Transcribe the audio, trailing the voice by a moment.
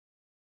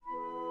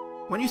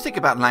When you think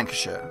about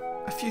Lancashire,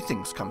 a few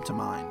things come to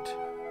mind.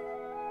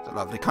 The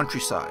lovely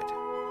countryside,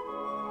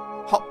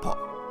 hot pot,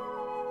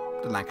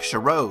 the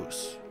Lancashire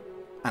Rose,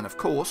 and of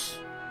course,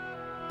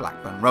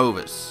 Blackburn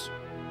Rovers.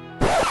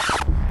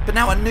 But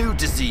now a new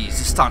disease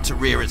is starting to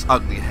rear its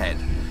ugly head.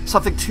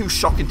 Something too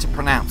shocking to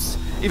pronounce,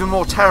 even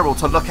more terrible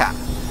to look at.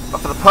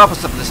 But for the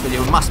purpose of this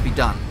video, it must be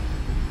done.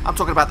 I'm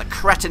talking about the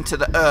cretin to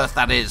the earth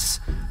that is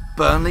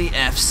Burnley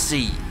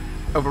FC.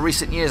 Over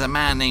recent years, a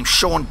man named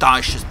Sean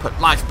Dyche has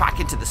put life back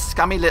into the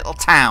scummy little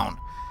town,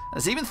 and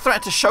has even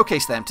threatened to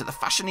showcase them to the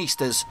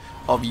fashionistas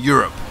of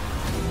Europe.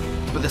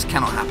 But this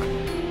cannot happen.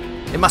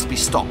 It must be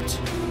stopped.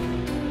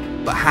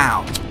 But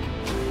how?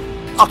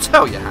 I'll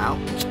tell you how.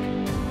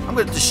 I'm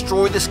going to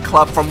destroy this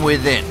club from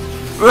within.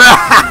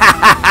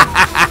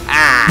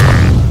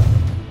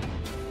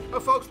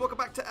 Hello folks, welcome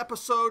back to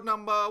episode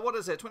number,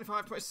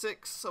 25,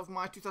 26 of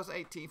my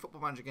 2018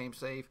 Football Manager game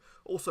save,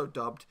 also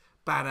dubbed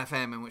Bad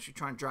FM, in which we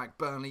try and drag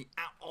Burnley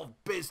out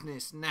of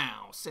business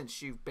now,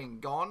 since you've been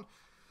gone.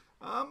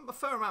 A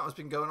fair amount has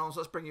been going on,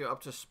 so let's bring you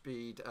up to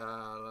speed.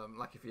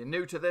 Like if you're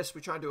new to this,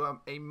 we try and do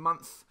a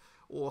month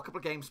or a couple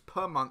of games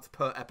per month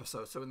per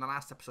episode. So in the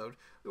last episode,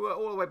 we were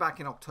all the way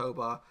back in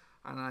October,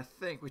 and I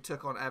think we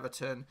took on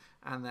Everton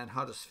and then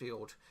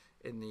Huddersfield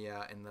in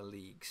the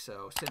league.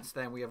 So since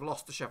then, we have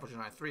lost to Sheffield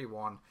United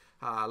 3-1,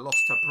 lost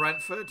to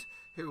Brentford,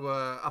 who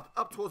were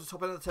up towards the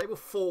top end of the table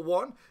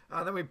 4-1.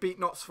 Then we beat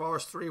Notts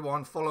Forest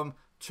 3-1, Fulham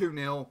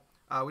 2-0.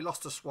 We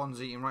lost to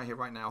Swansea, and right here,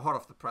 right now, hot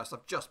off the press,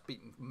 I've just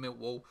beaten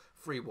Millwall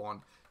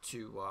 3-1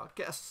 to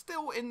get us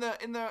still in the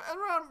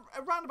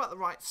around about the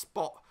right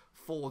spot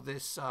for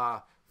this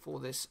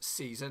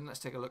season. Let's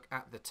take a look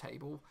at the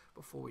table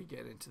before we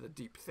get into the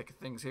deep thick of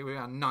things. Here we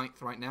are,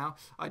 9th right now.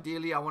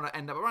 Ideally, I want to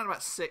end up around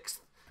about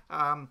 6th,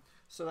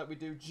 so that we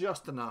do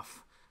just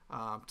enough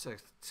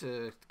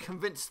to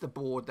convince the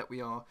board that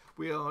we're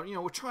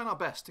trying our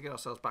best to get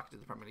ourselves back into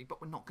the Premier League,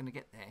 but we're not going to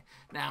get there.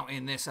 Now,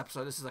 in this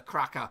episode, this is a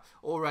cracker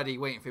already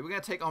waiting for you. We're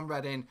going to take on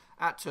Reading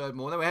at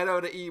Turdmore. Then we head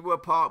over to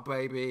Ewood Park,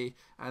 baby,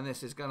 and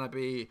this is going to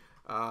be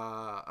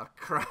a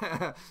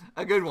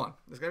good one.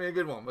 It's going to be a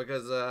good one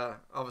because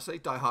obviously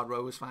die-hard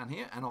Rovers fan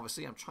here, and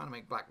obviously I'm trying to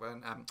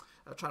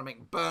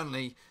make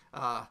Burnley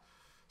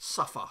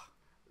suffer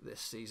this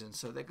season,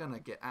 so they're going to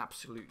get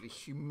absolutely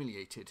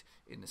humiliated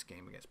in this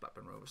game against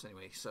Blackburn Rovers.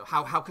 Anyway, so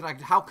how can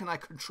I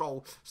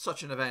control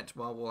such an event?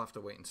 Well, we'll have to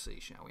wait and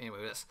see, shall we? Anyway,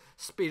 let's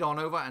speed on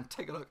over and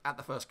take a look at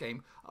the first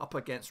game up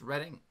against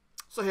Reading.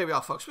 So here we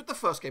are, folks, with the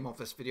first game of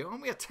this video,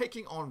 and we are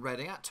taking on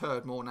Reading at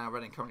Turdmore. Now,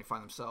 Reading currently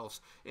find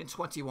themselves in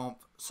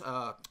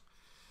 21st.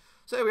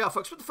 So here we are,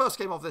 folks, with the first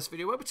game of this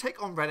video, where we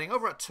take on Reading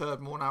over at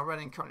Turdmore. Now,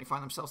 Reading currently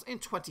find themselves in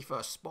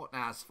 21st spot.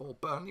 As for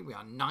Burnley, we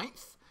are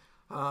 9th.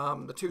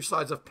 The two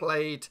sides have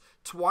played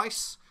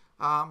twice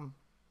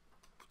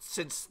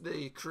since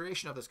the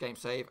creation of this game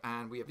save,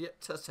 and we have yet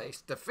to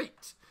taste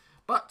defeat.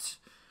 But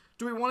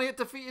do we want to get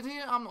defeated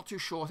here? I'm not too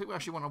sure. I think we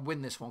actually want to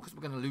win this one because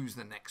we're going to lose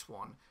the next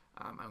one,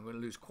 and we're going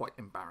to lose quite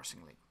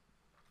embarrassingly.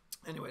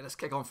 Anyway, let's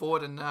kick on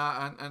forward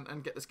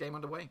and get this game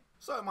underway.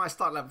 So my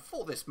start 11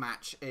 for this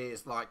match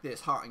is like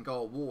this: Hart in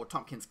goal, Ward,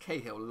 Tompkins,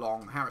 Cahill,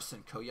 Long,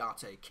 Harrison,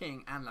 Koyate,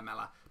 King, and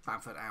Lamela,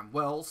 Bamford, and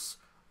Wells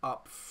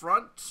up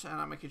front.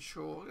 And I'm making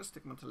sure, I'm going to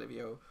stick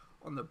Montelivio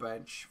on the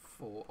bench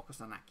for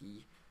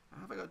Okasanaki.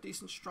 Have I got a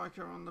decent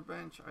striker on the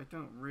bench? I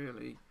don't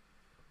really.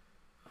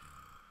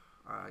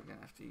 I'm going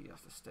to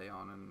have to stay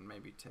on and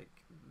maybe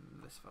take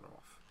this fella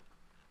off.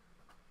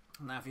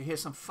 Now, if you hear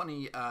some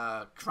funny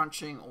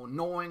crunching or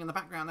gnawing in the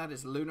background, that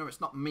is Luna.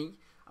 It's not me.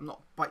 I'm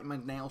not biting my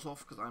nails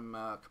off because I'm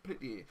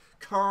completely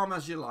calm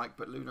as you like,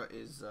 but Luna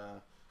is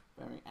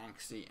very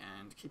angsty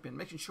and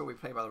making sure we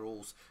play by the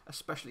rules,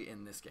 especially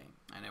in this game.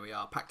 And there we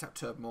are, packed up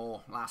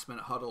Turdmore, last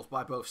minute huddles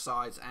by both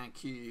sides, and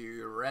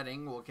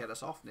Reading will get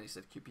us off. They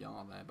said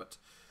QPR there, but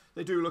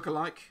they do look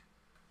alike.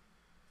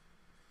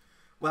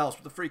 Wells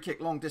with the free kick,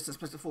 long distance,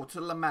 plays it forward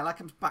to Lamela,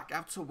 comes back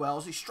out to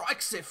Wells, he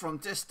strikes it from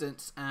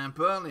distance, and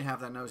Burnley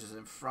have their noses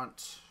in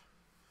front.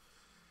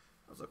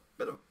 That was a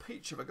bit of a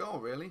peach of a goal,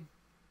 really.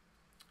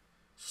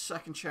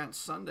 Second chance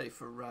Sunday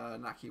for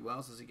Naki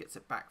Wells as he gets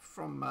it back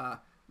from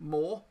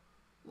Moore.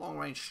 Long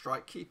range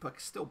strike, keeper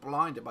still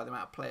blinded by the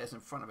amount of players in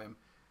front of him,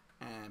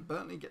 and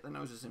Burnley get their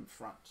noses in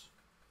front.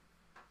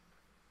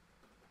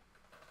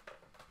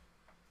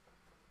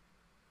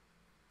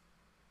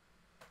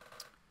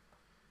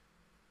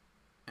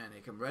 And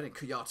here come Reading.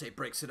 Koyate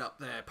breaks it up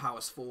there,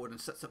 powers forward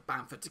and sets up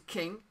Bamford to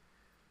King.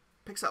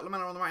 Picks out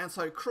Lamela on the right hand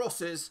side,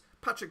 crosses.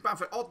 Patrick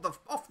Bamford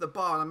off the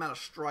bar, Lamela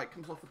strike,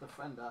 comes off the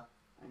defender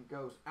and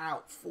goes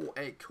out for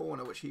a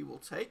corner, which he will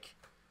take.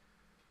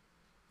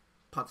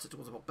 Punts it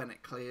towards what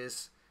Bennett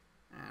clears,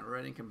 and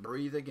Reading can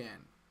breathe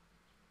again.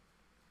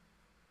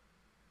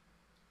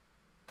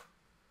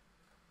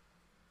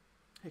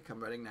 Here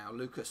come Reading now.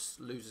 Lucas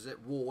loses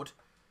it. Ward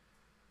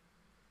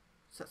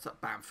sets up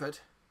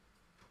Bamford.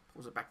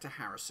 Pulls it back to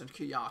Harrison.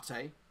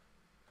 Koyate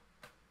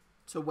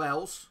to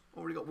Wells.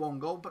 Already got one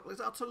goal. Buckles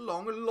out to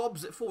Long and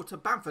lobs it forward to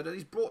Bamford, and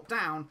he's brought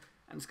down,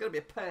 and it's going to be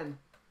a pen.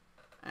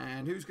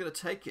 And who's going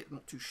to take it?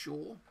 Not too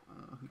sure.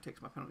 Who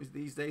takes my penalties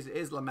these days? It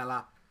is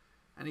Lamela.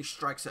 And he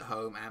strikes it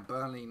home. And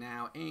Burnley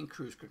now in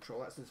cruise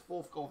control. That's his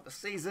 4th goal of the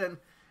season.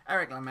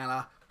 Eric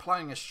Lamela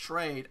playing his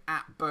trade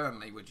at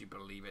Burnley. Would you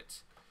believe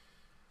it?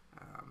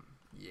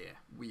 Yeah,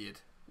 weird.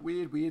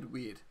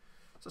 Weird.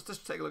 So let's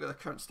just take a look at the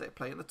current state of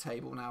play in the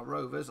table. Now,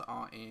 Rovers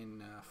are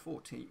in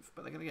 14th,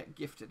 but they're going to get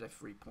gifted a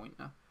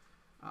 3-pointer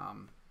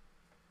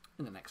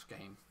in the next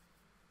game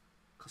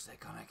because they're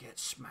going to get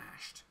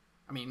smashed.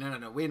 I mean,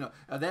 no, we're not.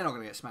 They're not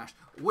going to get smashed.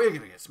 We're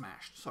going to get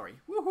smashed. Sorry.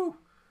 Woohoo!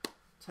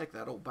 Take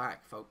that all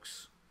back,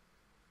 folks.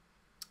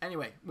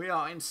 Anyway, we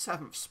are in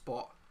 7th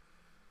spot.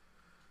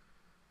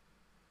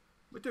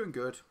 We're doing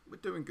good.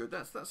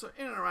 That's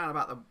in and around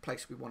about the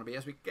place we want to be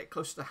as we get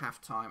closer to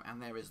half-time.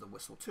 And there is the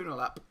whistle. 2-0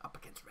 up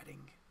against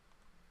Reading.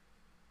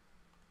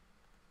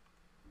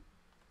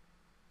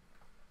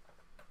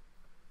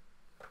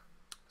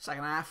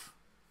 Second half.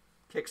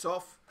 Kicks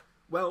off.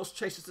 Wells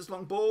chases this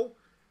long ball.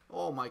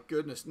 Oh my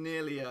goodness.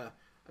 Nearly a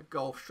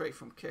goal straight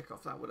from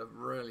kickoff. That would have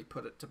really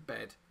put it to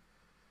bed.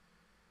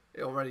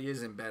 It already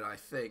is in bed, I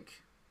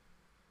think.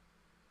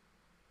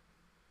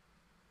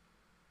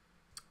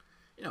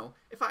 You know,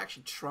 if I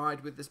actually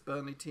tried with this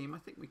Burnley team, I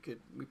think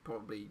we'd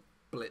probably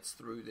blitz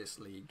through this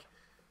league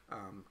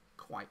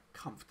quite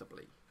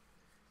comfortably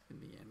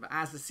in the end. But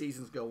as the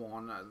seasons go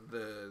on,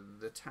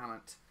 the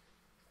talent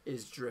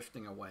is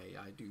drifting away.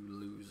 I do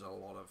lose a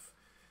lot of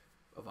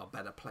our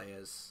better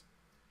players.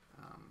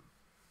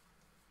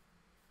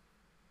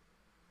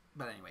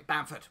 But anyway,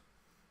 Bamford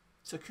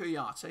to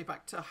Kuyate,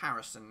 back to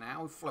Harrison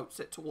now, who floats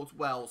it towards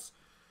Wells.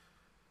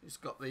 He's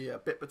got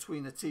the bit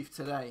between the teeth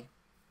today.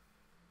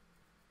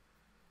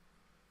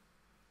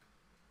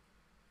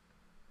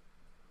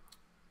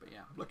 But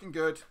yeah, looking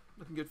good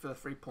for the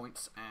 3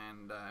 points,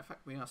 and in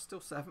fact we are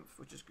still 7th,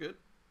 which is good.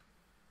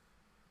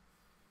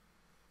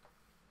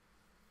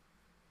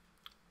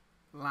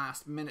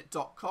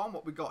 Lastminute.com,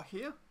 what we got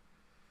here?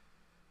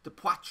 De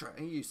Poitre,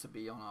 he used to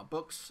be on our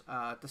books.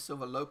 De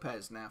Silva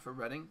Lopez now for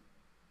Reading.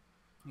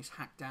 He's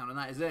hacked down, and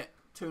that is it.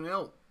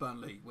 2-0,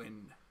 Burnley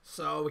win.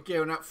 So we're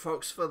gearing up,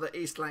 folks, for the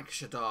East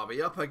Lancashire derby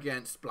up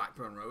against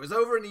Blackburn Rovers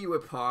over in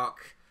Ewood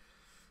Park.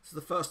 This is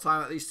the first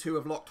time that these two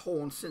have locked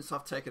horns since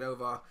I've taken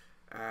over.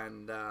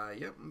 And,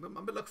 yeah, I'm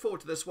going to look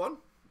forward to this one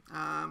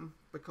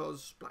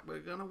because Blackburn are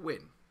going to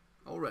win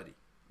already.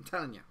 I'm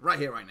telling you, right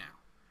here, right now.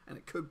 And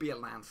it could be a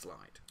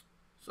landslide.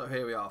 So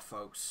here we are,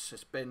 folks.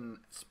 It's been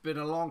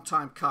a long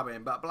time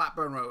coming, but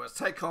Blackburn Rovers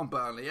take on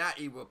Burnley at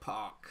Ewood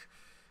Park.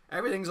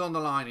 Everything's on the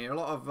line here. A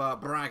lot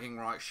of bragging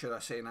rights, should I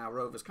say now.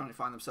 Rovers currently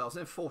find themselves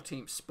in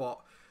 14th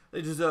spot.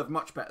 They deserve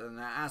much better than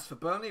that. As for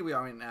Burnley, we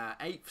are in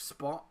 8th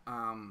spot.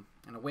 And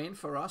a win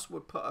for us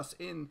would put us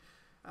in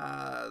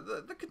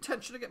the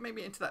contention to get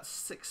maybe into that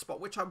 6th spot,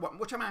 which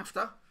I'm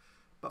after.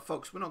 But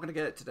folks, we're not going to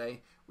get it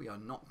today. We are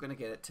not going to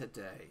get it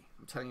today.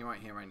 I'm telling you right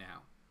here, right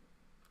now.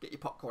 Get your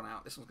popcorn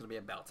out. This one's going to be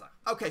a belter.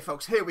 Okay,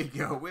 folks, here we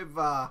go.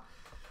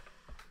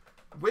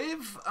 This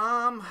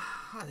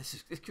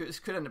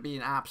could end up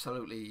being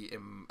absolutely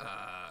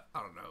I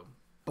don't know,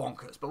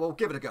 bonkers, but we'll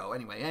give it a go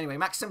anyway.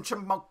 Maxim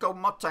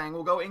Chimoko-Moteng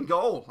will go in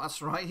goal.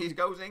 That's right, he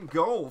goes in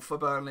goal for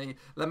Burnley.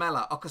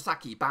 Lamela,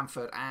 Okazaki,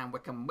 Bamford, and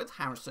Wickham with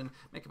Harrison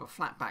make up a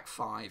flat back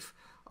 5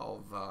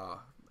 of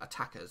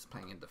attackers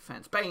playing in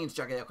defence. Baines,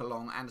 Jagielka,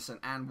 Long, Anderson,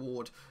 and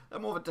Ward. They're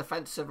more of a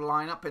defensive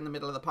lineup in the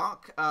middle of the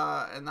park,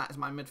 and that is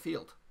my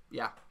midfield.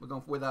 Yeah, we're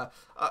going with a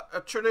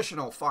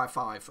traditional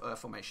 5-5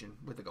 formation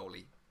with the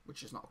goalie,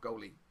 which is not a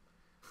goalie.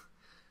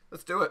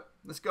 Let's do it.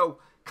 Let's go.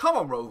 Come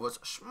on, Rovers.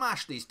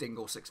 Smash these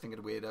dingle six-fingered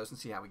weirdos and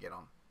see how we get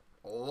on.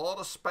 A lot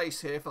of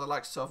space here for the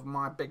likes of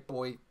my big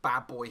boy,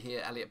 bad boy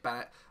here, Elliot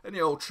Bennett, and the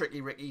old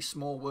Tricky Ricky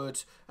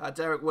Smallwood,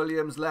 Derek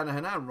Williams,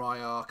 Lenihan, and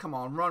Raya. Come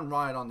on, run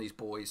riot on these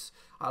boys.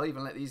 I'll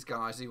even let these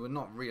guys who were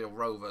not real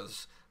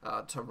Rovers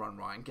to run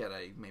riot and get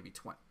maybe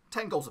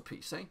 10 goals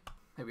apiece, eh?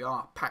 Here we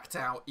are, packed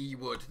out,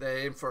 Ewood. They're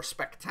in for a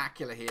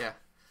spectacular here.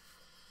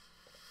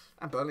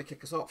 And Burnley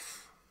kick us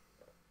off.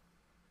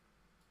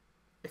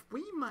 If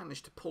we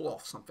manage to pull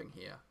off something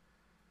here,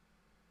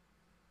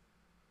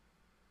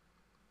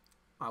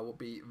 I will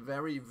be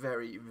very,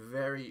 very,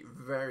 very,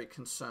 very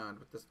concerned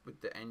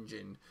with the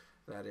engine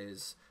that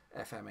is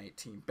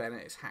FM18.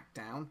 Bennett is hacked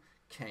down.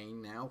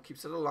 Kane now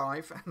keeps it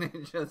alive, and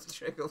it just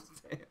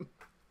trickles in.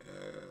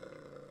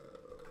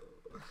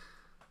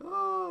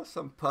 Oh,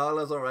 some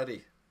perlers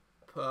already.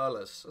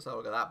 Perlers. Let's have a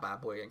look at that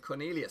bad boy again.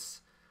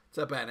 Cornelius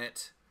to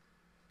Bennett.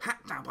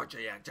 Hacked down by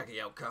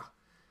Jagielka.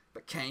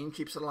 But Kane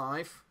keeps it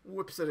alive.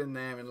 Whips it in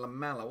there, and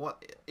Lamela.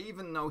 What?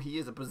 Even though he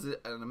is an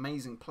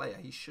amazing player,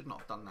 he should not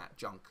have done that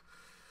junk.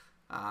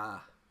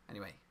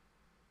 Anyway.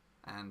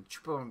 And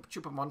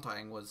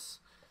Choupo-Moting was,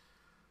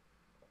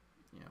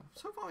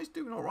 so far he's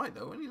doing all right,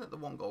 though. Only let the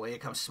one go. Here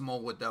comes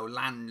Smallwood, though.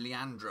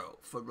 Leandro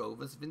for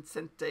Rovers.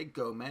 Vicente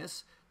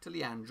Gomez to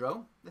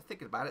Leandro. They're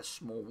thinking about it.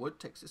 Smallwood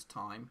takes his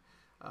time.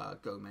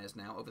 Gomez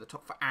now over the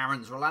top for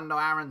Aarons. Rolando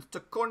Aarons to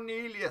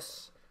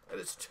Cornelius.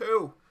 And it's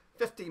 2.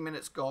 15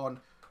 minutes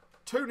gone.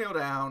 2-0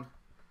 down.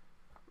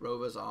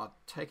 Rovers are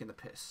taking the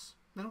piss.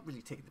 They're not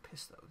really taking the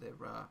piss, though. They're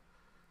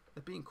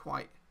being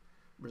quite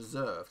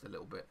reserved a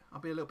little bit. I'll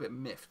be a little bit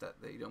miffed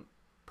that they don't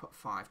put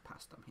 5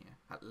 past them here,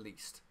 at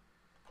least.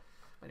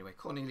 Anyway,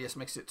 Cornelius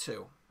makes it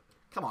 2.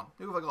 Come on,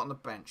 who have I got on the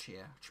bench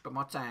here?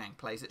 Choupo-Moting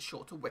plays it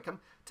short to Wickham,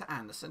 to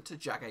Anderson, to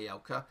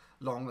Jagielka.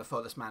 Long, the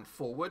furthest man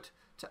forward,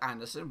 to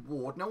Anderson.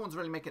 Ward, no one's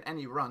really making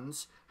any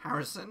runs.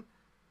 Harrison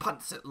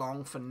punts it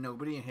long for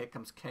nobody, and here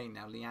comes Kane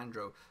now.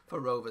 Leandro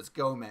for Rovers.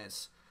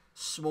 Gomez.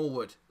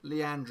 Smallwood.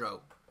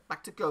 Leandro.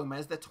 Back to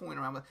Gomez. They're toying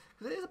around with...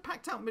 Because it is a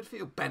packed-out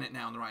midfield. Bennett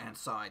now on the right-hand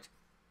side.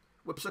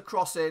 Whips a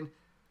cross in.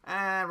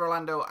 And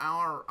Rolando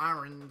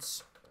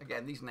Aarons.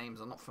 Again, these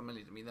names are not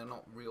familiar to me. They're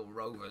not real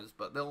Rovers,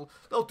 but they'll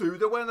do.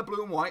 They're wearing the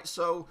blue and white,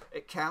 so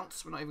it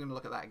counts. We're not even going to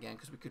look at that again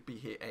because we could be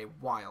here a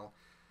while.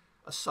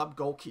 A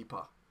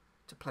sub-goalkeeper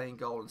to play in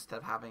goal instead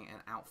of having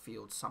an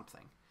outfield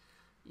something.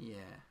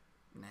 Yeah.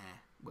 Nah.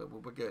 We're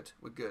good.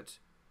 We're good.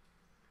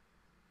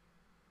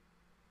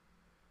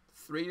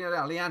 3-0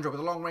 down. Leandro with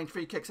a long-range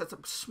free kick. Sets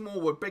up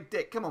Smallwood. Big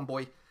dick. Come on,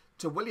 boy.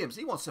 To Williams.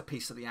 He wants a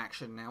piece of the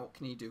action now. What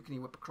can he do? Can he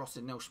whip across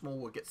in? No.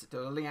 Smallwood gets it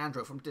to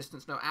Leandro from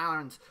distance. No.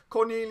 Aarons.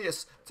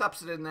 Cornelius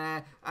taps it in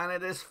there. And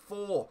it is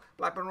 4.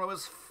 Blackburn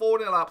Rovers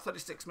 4-0 up.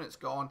 36 minutes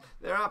gone.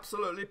 They're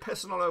absolutely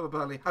pissing all over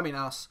Burnley. I mean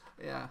us.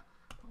 Yeah.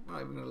 I'm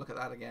not even going to look at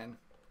that again.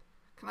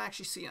 Can I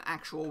actually see an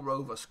actual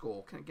Rover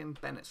score? Can again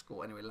Bennett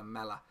score? Anyway,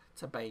 Lamela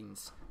to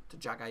Baines. To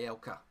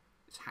Jagielka.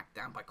 It's hacked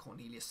down by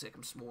Cornelius,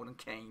 Sikkim, Smallwood and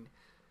Kane.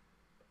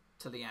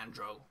 To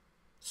Leandro.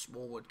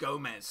 Smallwood.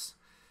 Gomez.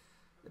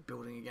 They're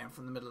building again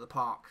from the middle of the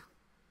park.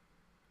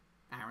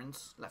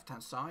 Aarons,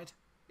 left-hand side.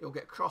 He'll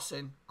get cross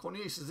in.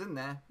 Cornelius is in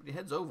there, but he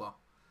heads over.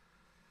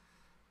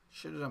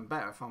 Should have done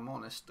better, if I'm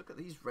honest. Look at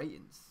these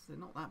ratings. They're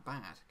not that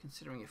bad,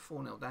 considering you're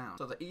 4-0 down.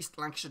 So the East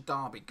Lancashire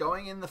derby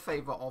going in the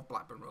favour of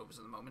Blackburn Rovers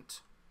at the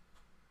moment.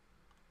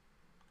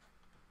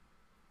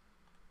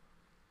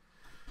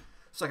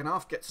 Second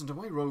half gets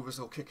underway. Rovers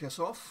will kick us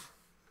off.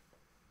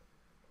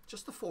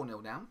 Just the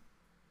 4-0 down.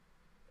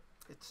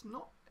 It's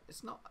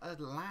not a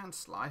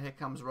landslide. Here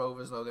comes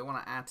Rovers, though. They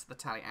want to add to the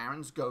tally.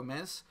 Aarons,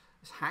 Gomez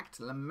is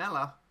hacked.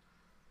 Lamela.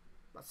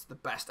 That's the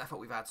best effort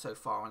we've had so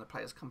far, and the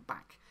players come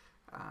back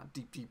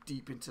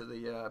deep into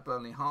the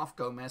Burnley half.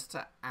 Gomez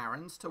to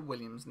Aarons to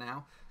Williams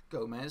now.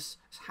 Gomez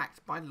is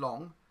hacked by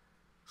Long.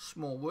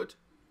 Smallwood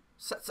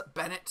sets up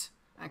Bennett,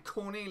 and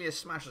Cornelius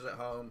smashes it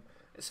home.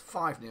 It's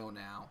 5-0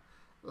 now.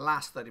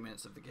 Last 30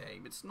 minutes of the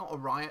game. It's not a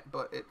riot,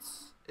 but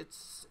it's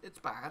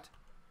bad.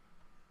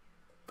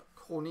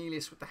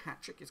 Cornelius with the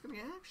hat-trick. It's going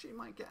to actually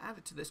might get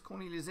added to this.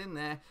 Cornelius in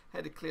there.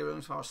 Headed clear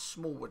as far as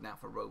Smallwood now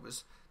for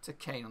Rovers. To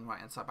Kane on the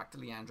right-hand side. Back to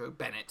Leandro.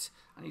 Bennett.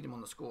 I need him on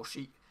the score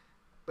sheet.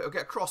 But he'll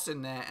get a cross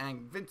in there.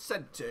 And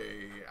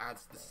Vincente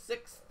adds the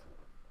 6th.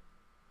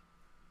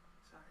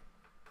 Sorry.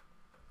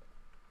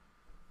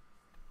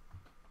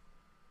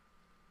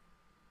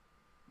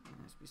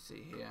 As we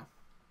see here.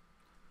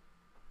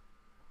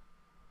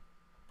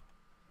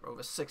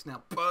 Rovers 6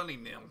 now. Burnley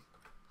 0.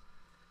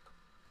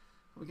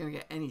 Are we going to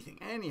get anything?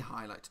 Any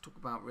highlight to talk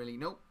about, really?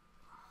 Nope.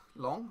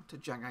 Long to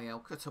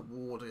Jagielka to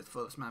Ward, the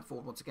furthest man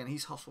forward once again.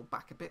 He's hustled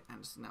back a bit.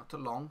 Anderson now to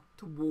Long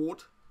to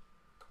Ward.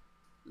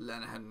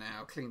 Lenihan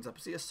now cleans up.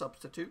 Is he a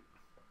substitute?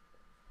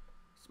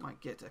 This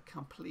might get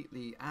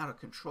completely out of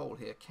control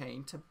here.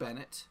 Kane to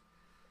Bennett.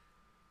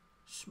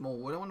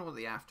 Smallwood. I wonder what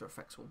the after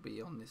effects will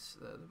be on this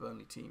the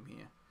Burnley team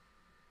here.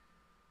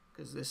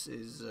 Because this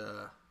is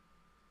a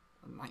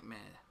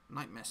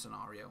nightmare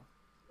scenario.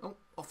 Oh,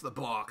 off the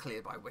bar,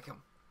 cleared by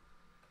Wickham.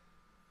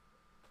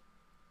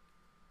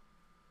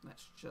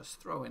 Let's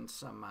just throw in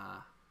some...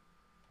 I'm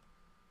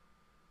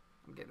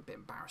getting a bit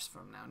embarrassed for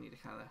him now. I need to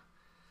kind of...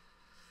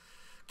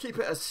 Keep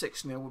it as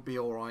 6-0 would be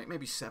alright.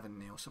 Maybe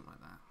 7-0, something like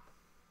that.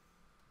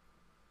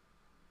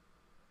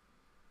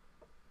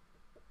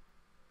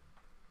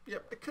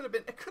 Yep, it could have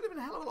been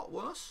a hell of a lot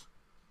worse.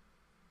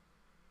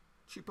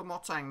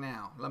 Choupo-Moting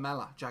now.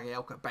 Lamela,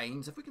 Jagielka,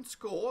 Baines. If we can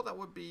score, that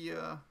would be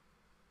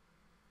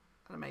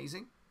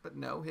amazing. But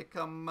no, here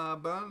come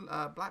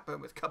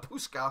Blackburn with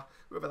Kapuska,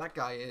 whoever that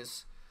guy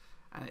is.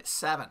 And it's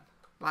 7.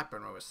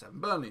 Blackburn Rovers 7.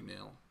 Burnley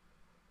 0.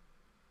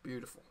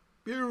 Beautiful.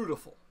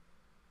 Beautiful.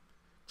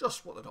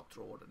 Just what the doctor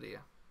ordered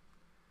here.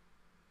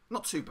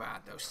 Not too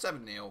bad, though.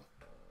 7-0.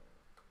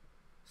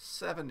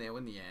 7-0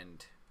 in the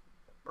end.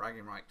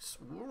 Bragging rights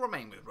will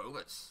remain with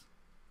Rovers.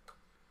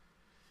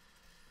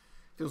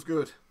 Feels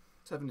good.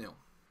 7-0.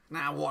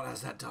 Now, what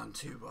has that done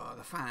to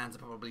the fans? Are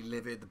probably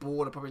livid. The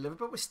board are probably livid.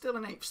 But we're still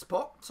in 8th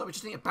spot. So we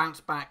just need to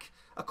bounce back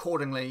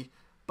accordingly.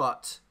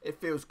 But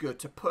it feels good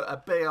to put a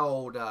big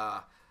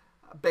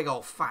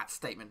old fat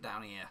statement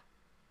down here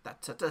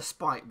that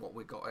despite what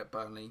we got at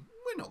Burnley,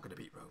 we're not going to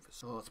beat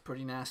Rovers. Oh, it's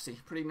pretty nasty.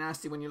 Pretty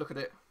nasty when you look at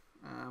it.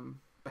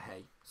 But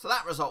hey. So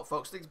that result,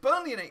 folks, leaves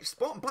Burnley in 8th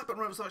spot, and Blackburn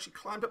Rovers have actually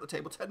climbed up the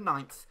table to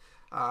 9th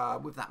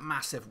with that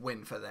massive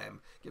win for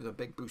them. Give them a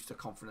big boost of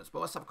confidence.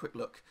 But let's have a quick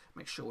look.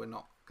 Make sure we're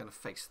not going to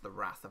face the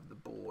wrath of the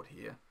board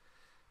here.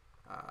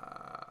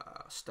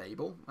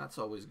 stable. That's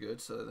always good.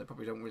 So they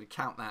probably don't really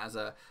count that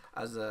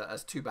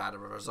as too bad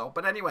of a result.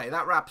 But anyway,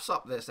 that wraps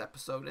up this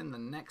episode. In the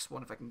next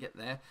one, if I can get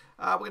there,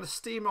 we're going to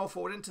steamroll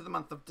forward into the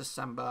month of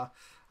December.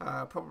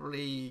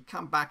 Probably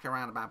come back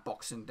around about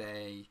Boxing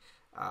Day,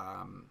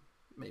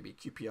 maybe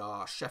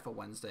QPR, Sheffield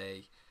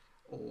Wednesday.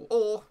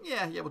 Or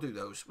yeah, we'll do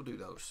those.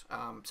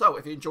 So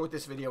if you enjoyed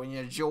this video and you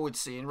enjoyed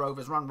seeing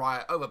Rovers run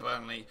riot over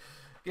Burnley,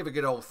 give a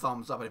good old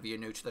thumbs up, and if you're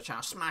new to the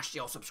channel, smash the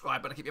old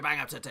subscribe button to keep you bang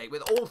up to date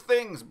with all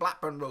things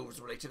Blackburn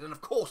Rovers related, and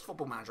of course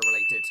Football Manager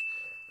related,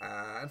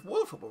 and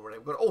World Football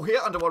related. We've got it all here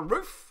under one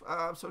roof.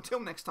 So until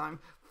next time,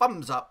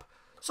 thumbs up,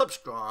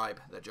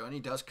 subscribe. The journey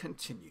does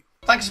continue.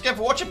 Thanks again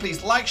for watching.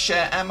 Please like,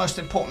 share, and most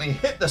importantly,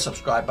 hit the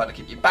subscribe button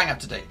to keep you bang up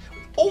to date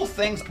with all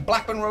things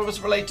Blackburn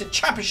Rovers related,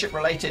 Championship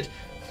related,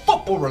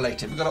 football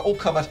related. We've got it all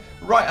covered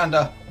right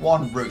under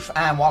one roof.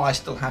 And while I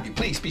still have you,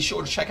 please be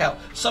sure to check out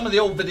some of the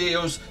old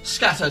videos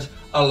scattered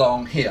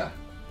along here.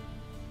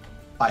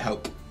 I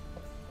hope.